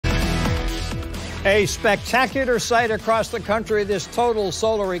A spectacular sight across the country, this total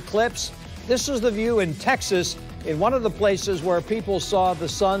solar eclipse. This is the view in Texas, in one of the places where people saw the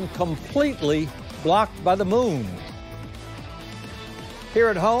sun completely blocked by the moon. Here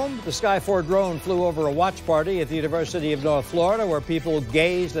at home, the Sky 4 drone flew over a watch party at the University of North Florida where people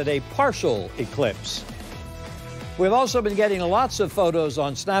gazed at a partial eclipse. We've also been getting lots of photos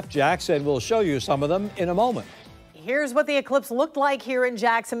on Snapjacks, and we'll show you some of them in a moment. Here's what the eclipse looked like here in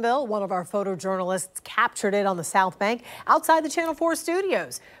Jacksonville. One of our photojournalists captured it on the South Bank outside the Channel 4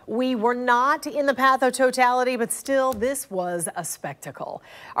 studios. We were not in the path of totality, but still, this was a spectacle.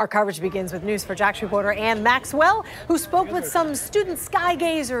 Our coverage begins with News4Jax reporter Ann Maxwell, who spoke with some student sky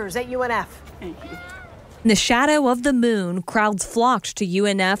gazers at UNF. In the shadow of the moon, crowds flocked to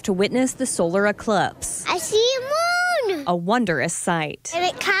UNF to witness the solar eclipse. I see a moon! A wondrous sight. And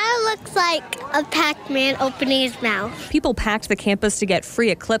it kind of looks like a Pac-Man opening his mouth. People packed the campus to get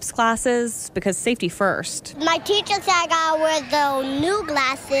free eclipse classes because safety first. My teacher said I gotta wear the new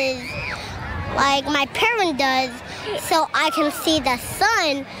glasses like my parent does so I can see the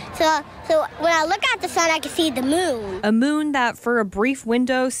sun. So when I look at the sun, I can see the moon. A moon that for a brief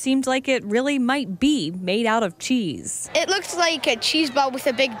window seemed like it really might be made out of cheese. It looks like a cheese ball with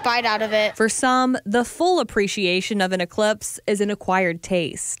a big bite out of it. For some, the full appreciation of an eclipse is an acquired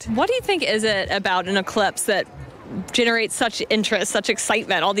taste. What do you think is it about an eclipse that generates such interest, such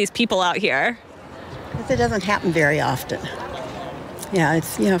excitement, all these people out here? It doesn't happen very often. Yeah,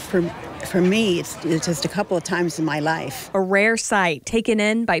 it's, for me, it's just a couple of times in my life. A rare sight taken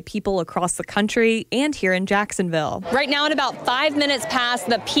in by people across the country and here in Jacksonville. Right now, at about 5 minutes past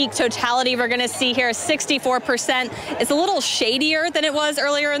the peak totality we're going to see here, 64%. It's a little shadier than it was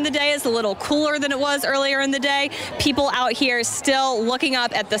earlier in the day. It's a little cooler than it was earlier in the day. People out here still looking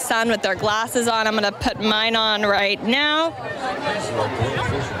up at the sun with their glasses on. I'm going to put mine on right now.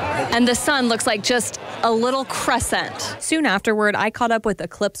 And the sun looks like just a little crescent. Soon afterward, I caught up with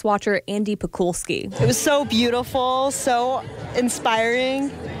eclipse watcher Andy Pakulski. It was so beautiful, so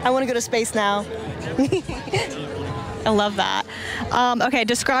inspiring. I want to go to space now. I love that. Okay,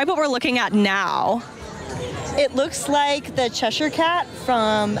 describe what we're looking at now. It looks like the Cheshire Cat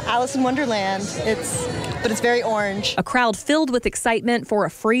from Alice in Wonderland. But it's very orange. A crowd filled with excitement for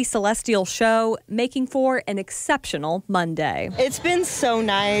a free celestial show, making for an exceptional Monday. It's been so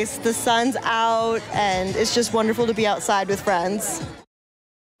nice. The sun's out, and it's just wonderful to be outside with friends.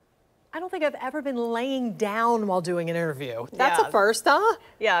 I don't think I've ever been laying down while doing an interview. That's a first, huh?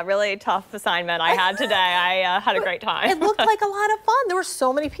 Yeah, really tough assignment I had today. I had a great time. It looked like a lot of fun. There were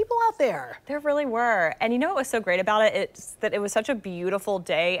so many people out there. There really were. And you know what was so great about it? It's that it was such a beautiful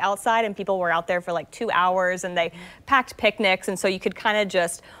day outside and people were out there for like 2 hours and they packed picnics, and so you could kind of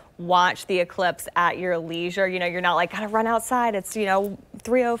just watch the eclipse at your leisure. You know, you're not like, gotta run outside. It's,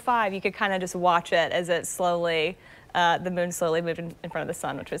 3:05. You could kind of just watch it as it slowly the moon slowly moved in front of the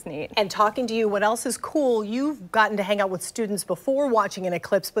sun, which was neat. And talking to you, what else is cool? You've gotten to hang out with students before watching an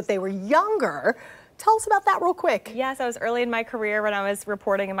eclipse, but they were younger. Tell us about that real quick. Yes, I was early in my career when I was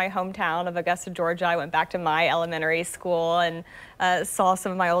reporting in my hometown of Augusta, Georgia. I went back to my elementary school and saw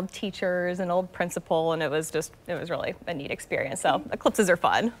some of my old teachers and old principal, and it was really a neat experience. So eclipses are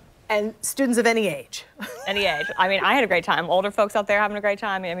fun. And students of any age. Any age. I mean, I had a great time. Older folks out there having a great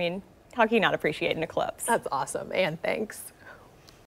time. I mean, how can you not appreciate an eclipse? That's awesome, Ann, thanks.